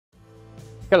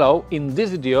Hello, in this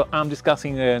video I'm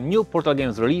discussing a new Portal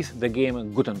Games release, the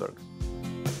game Gutenberg.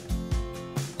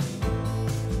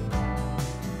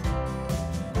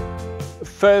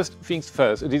 First things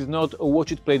first, this is not a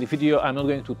watch it play the video. I'm not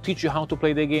going to teach you how to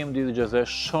play the game. This is just a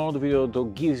short video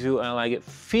that gives you a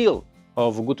feel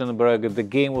of Gutenberg. The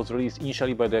game was released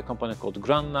initially by the company called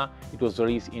Granna. It was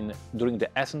released during the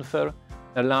Essen Fair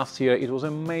last year. It was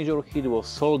a major hit. It was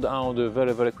sold out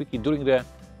very quickly during the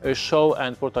show,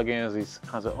 and Portal Games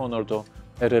has the honor to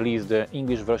release the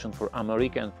English version for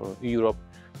America and for Europe.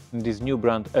 This new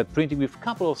brand printed with a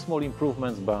couple of small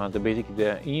improvements, but basically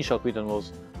the initial print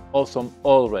was awesome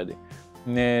already.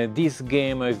 This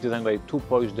game is designed by two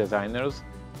Polish designers.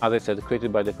 As I said,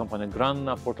 created by the company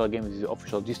Granna. Portal Games is the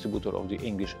official distributor of the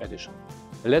English edition.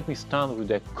 Let me start with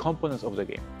the components of the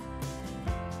game.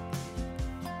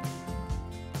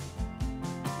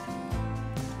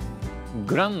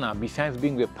 Granna, besides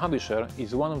being a publisher,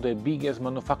 is one of the biggest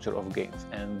manufacturers of games,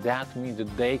 and that means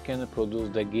that they can produce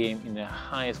the game in the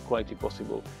highest quality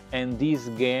possible. And this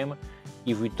game,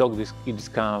 if we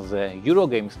discuss a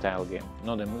Eurogame style game,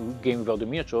 not a game without the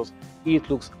miniatures, it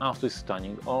looks absolutely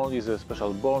stunning. All these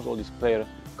special boards, all these player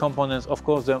components. Of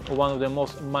course, one of the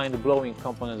most mind-blowing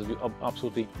components that you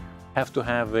absolutely have to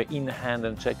have in hand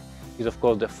and check is, of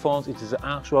course, the fonts. It is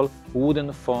actual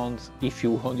wooden fonts. If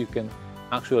you want, you can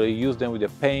actually use them with the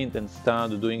paint and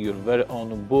start doing your very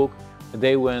own book.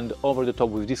 They went over the top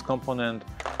with this component.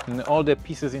 And all the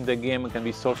pieces in the game can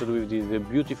be sorted with these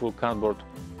beautiful cardboard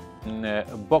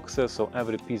boxes, so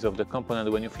every piece of the component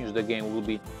when you finish the game will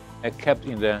be kept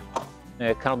in the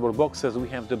cardboard boxes. We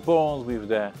have the balls with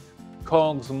the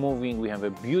cogs moving, we have a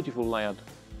beautiful layout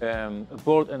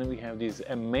board, and we have this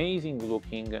amazing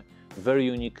looking, very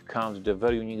unique cards, the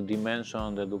very unique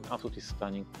dimension that look absolutely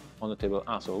stunning on the table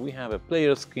also. We have a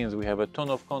player skins, we have a ton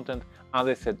of content. As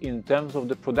I said, in terms of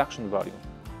the production value,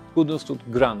 kudos to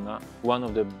Granna, one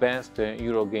of the best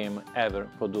Euro game ever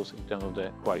produced in terms of the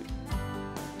quality.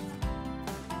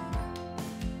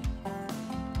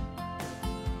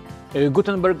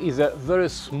 Gutenberg is a very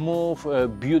smooth,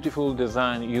 beautiful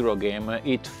design Euro game.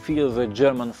 It feels a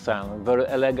German style, very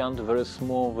elegant, very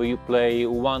smooth. You play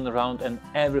one round and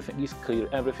everything is clear,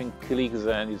 everything clicks,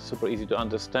 and it's super easy to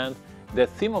understand. The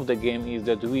theme of the game is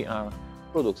that we are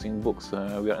producing books.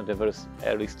 We are at the very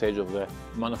early stage of the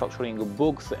manufacturing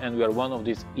books, and we are one of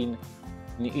these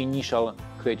initial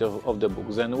creators of the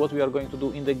books. And what we are going to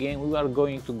do in the game, we are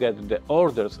going to get the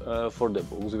orders for the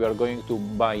books. We are going to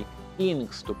buy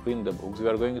inks to print the books. We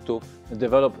are going to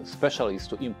develop specialists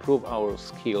to improve our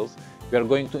skills. We are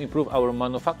going to improve our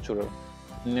manufacturer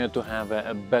to have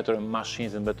better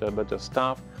machines and better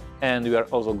stuff. And we are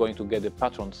also going to get the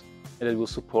patrons that will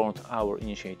support our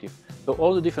initiative. So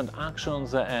all the different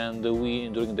actions, and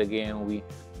during the game we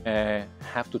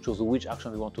have to choose which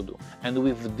action we want to do. And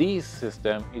with this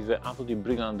system is an absolutely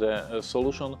brilliant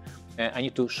solution. I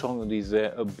need to show you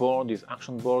this board, this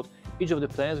action board. Each of the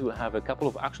players will have a couple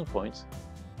of action points,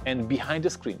 and behind the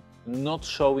screen, not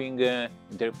showing their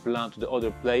plan to the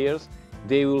other players,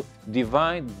 they will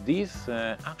divide these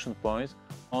action points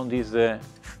on these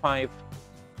 5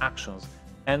 actions.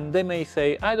 And they may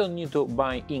say, I don't need to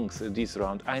buy inks this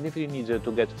round, I definitely need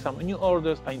to get some new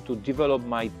orders, I need to develop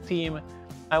my team,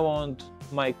 I want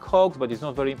my cogs, but it's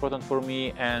not very important for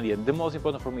me, and yet the most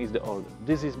important for me is the order.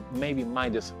 This is maybe my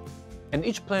decision. And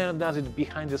each player does it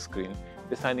behind the screen,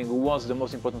 deciding what's the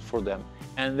most important for them.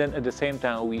 And then at the same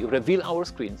time we reveal our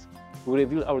screens, we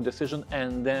reveal our decision,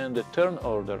 and then the turn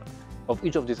order of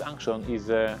each of these actions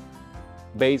is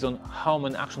based on how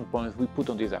many action points we put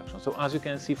on this action. So as you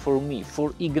can see, for me, for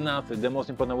Ignacy, the most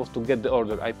important was to get the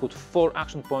order. I put 4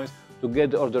 action points to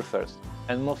get the order first,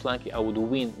 and most likely I would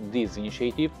win this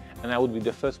initiative, and I would be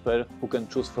the first player who can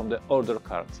choose from the order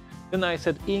cards. Then I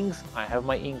said inks, I have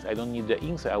my inks, I don't need the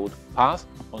inks, I would pass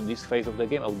on this phase of the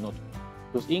game, I would not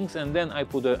choose inks, and then I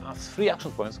put as 3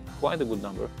 action points, quite a good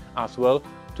number as well,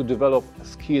 to develop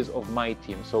skills of my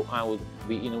team. So I would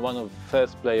be in one of the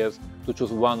first players to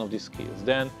choose one of these skills.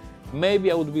 Then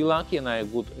maybe I would be lucky and I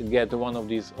would get one of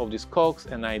these cogs,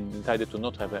 and I decided to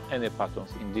not have any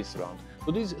patrons in this round.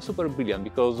 So this is super brilliant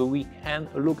because we can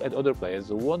look at other players,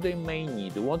 what they may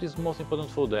need, what is most important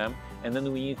for them, and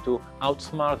then we need to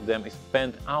outsmart them and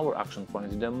spend our action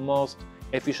points in the most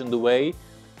efficient way,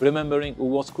 remembering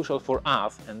what's crucial for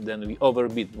us, and then we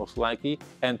overbid most likely,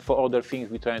 and for other things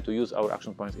we try to use our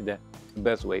action points in the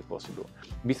best way possible.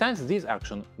 Besides this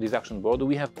action board,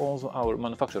 we have also our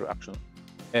manufacturer action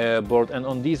board, and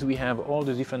on this we have all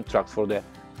the different tracks for the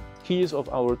skills of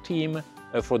our team,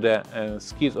 for the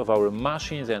skills of our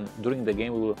machines, and during the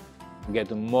game we will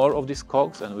get more of these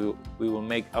cogs, and we will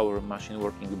make our machine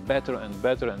working better and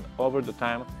better, and over the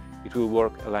time it will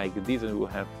work like this, and we will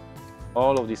have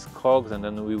all of these cogs, and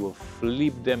then we will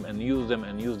flip them and use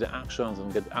the actions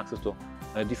and get access to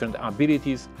different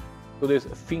abilities. So there's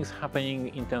things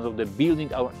happening in terms of the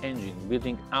building our engine,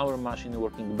 building our machine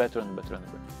working better and better and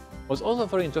better. What's also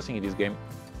very interesting in this game,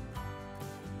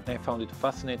 I found it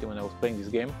fascinating when I was playing this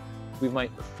game with my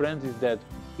friends, is that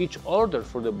each order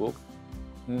for the book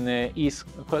is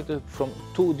collected from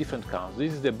two different cards.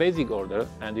 This is the basic order,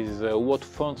 and this is what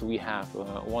fonts we have,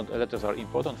 what letters are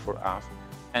important for us,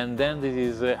 and then this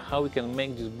is how we can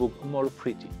make this book more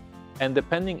pretty. And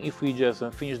depending if we just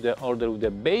finish the order with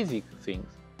the basic things,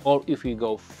 or if we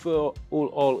go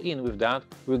all in with that,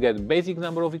 we get basic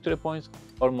number of victory points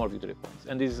or more victory points.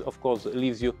 And this, of course,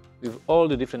 leaves you with all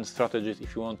the different strategies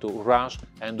if you want to rush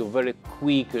and do very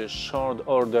quick, short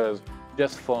orders,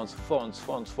 just fonts,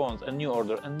 and new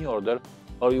order,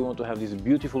 or you want to have this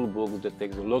beautiful book that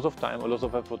takes a lot of time, a lot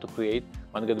of effort to create,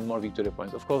 and get more victory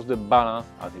points. Of course, the balance,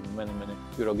 as in many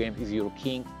Euro games, is your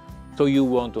king. So you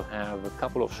want to have a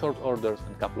couple of short orders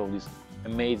and a couple of these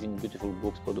amazing, beautiful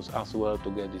books produced as well to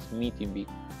get these meaty big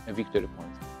victory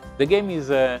points. The game is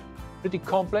pretty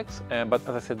complex, but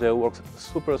as I said, it works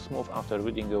super smooth after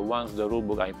reading once the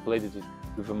rulebook. I played it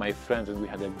with my friends and we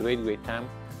had a great time.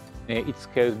 It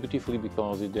scales beautifully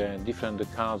because the different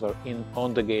cards are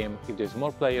on the game if there's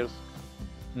more players.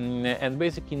 And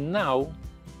basically now,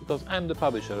 because I'm the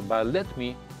publisher, but let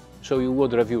me show you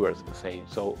what reviewers say.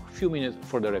 So a few minutes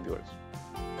for the reviewers.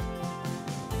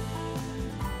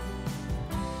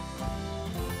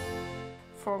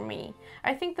 For me,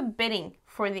 I think the bidding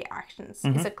for the actions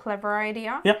is a clever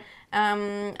idea. Yep.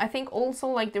 I think also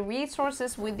like the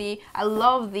resources with I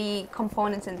love the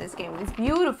components in this game. It's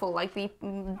beautiful, like the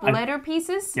letter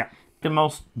pieces. Yeah.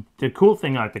 The cool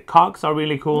thing, like the cogs are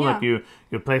really cool. Yeah. Like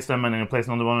you place them and then you place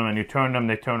them on the bottom and you turn them,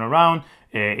 they turn around.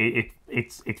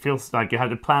 It feels like you have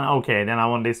to plan, okay, then I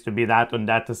want this to be that and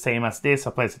that the same as this,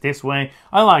 I place it this way.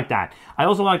 I like that. I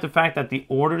also like the fact that the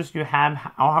orders you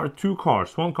have are two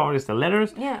cards. One card is the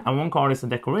letters, and one card is the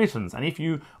decorations. And if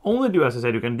you only do, as I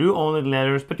said, you can do only the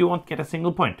letters, but you won't get a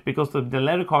single point because the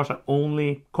letter cards are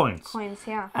only coins. Coins,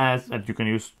 yeah. That you can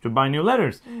use to buy new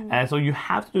letters. So you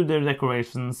have to do the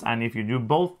decorations, and if you do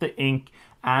both the ink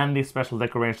and the special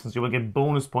decorations, you will get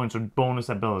bonus points or bonus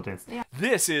abilities. Yeah.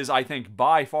 This is, I think,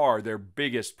 by far their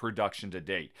biggest production to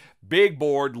date. Big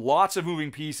board, lots of moving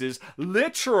pieces,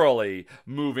 literally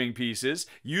moving pieces,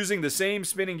 using the same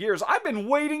spinning gears. I've been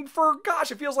waiting for,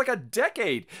 gosh, it feels like a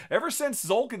decade. Ever since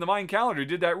Zolk in the Mayan calendar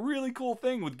did that really cool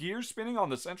thing with gears spinning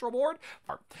on the central board.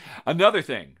 Another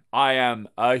thing I am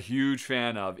a huge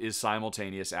fan of is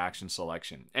simultaneous action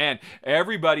selection. And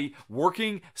everybody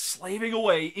working, slaving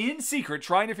away in secret,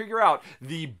 trying to figure out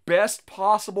the best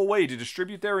possible way to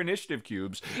distribute their initiative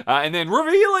cubes, and then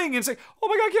revealing and saying, oh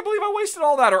my god, I can't believe I wasted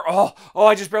all that, or oh,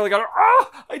 I just barely got it,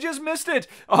 oh, I just missed it.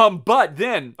 But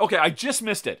then, okay, I just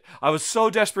missed it. I was so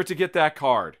desperate to get that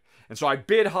card. And so I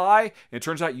bid high, and it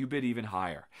turns out you bid even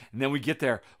higher. And then we get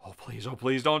there, oh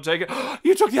please don't take it.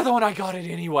 You took the other one, I got it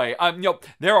anyway.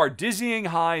 There are dizzying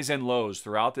highs and lows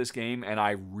throughout this game, and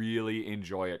I really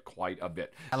enjoy it quite a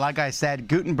bit. Like I said,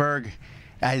 Gutenberg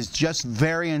is just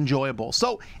very enjoyable.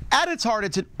 So at its heart,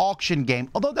 it's an auction game,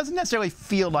 although it doesn't necessarily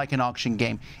feel like an auction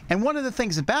game. And one of the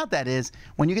things about that is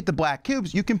when you get the black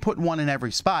cubes, you can put one in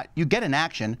every spot. You get an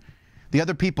action. The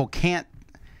other people can't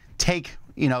take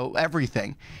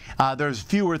everything. There's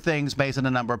fewer things based on the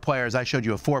number of players. I showed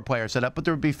you a 4-player setup, but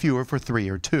there would be fewer for 3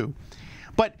 or 2.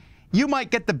 But you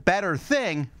might get the better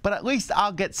thing, but at least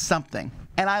I'll get something.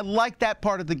 And I like that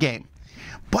part of the game.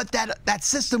 But that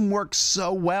system works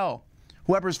so well.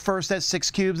 Whoever's first has 6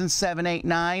 cubes and 7, 8,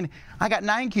 9. I got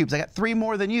 9 cubes. I got 3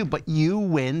 more than you, but you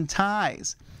win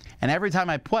ties. And every time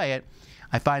I play it,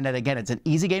 I find that, again, it's an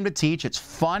easy game to teach. It's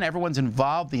fun. Everyone's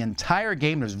involved the entire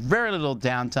game. There's very little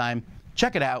downtime.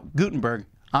 Check it out, Gutenberg.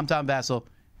 I'm Tom Vassell.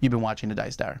 You've been watching the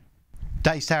Dice Tower.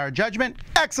 Dice Tower Judgment,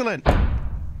 excellent!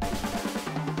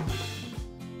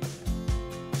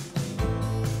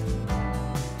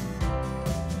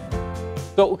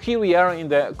 So here we are in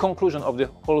the conclusion of the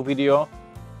whole video.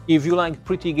 If you like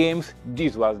pretty games,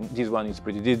 this one is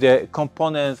pretty. The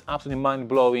components, absolutely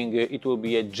mind-blowing. It will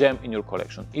be a gem in your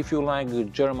collection. If you like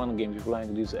German games, if you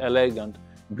like these elegant,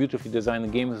 beautifully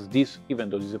designed games, this, even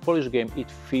though this is a Polish game,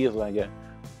 it feels like a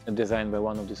design by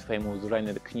one of these famous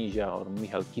Rainer Knizia or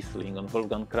Michal Kisling or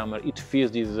Wolfgang Kramer. It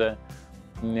feels these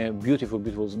beautiful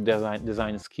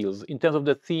design skills. In terms of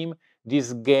the theme,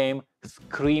 this game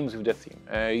screams with the theme.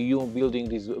 You building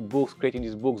these books, creating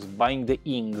these books, buying the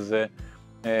inks,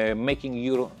 making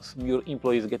your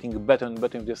employees getting better and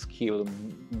better with their skill,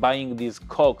 buying these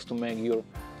cogs to make your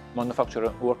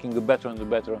manufacturer working better and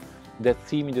better. The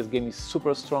theme in this game is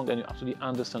super strong, and you absolutely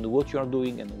understand what you are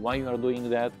doing and why you are doing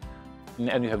that.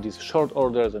 And you have these short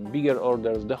orders and bigger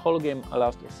orders. The whole game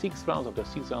lasts 6 rounds. After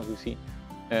 6 rounds, we see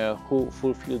who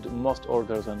fulfilled most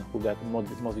orders and who got most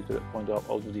victory point out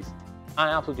of this. I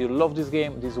absolutely love this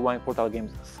game. This is why Portal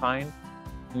Games signed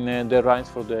the rights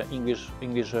for the English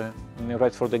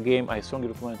rights for the game. I strongly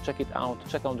recommend check it out.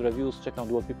 Check out the reviews. Check out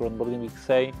what people on Board Game Geek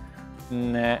say.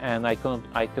 And I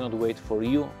cannot wait for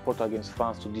you, Portal Games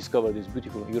fans, to discover this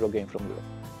beautiful Euro game from Europe.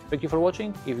 Thank you for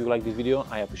watching. If you like this video,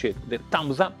 I appreciate the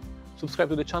thumbs up. Subscribe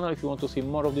to the channel if you want to see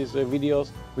more of these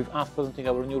videos with us presenting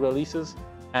our new releases.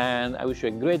 And I wish you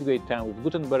a great time with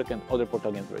Gutenberg and other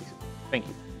Portal Games releases. Thank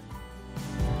you.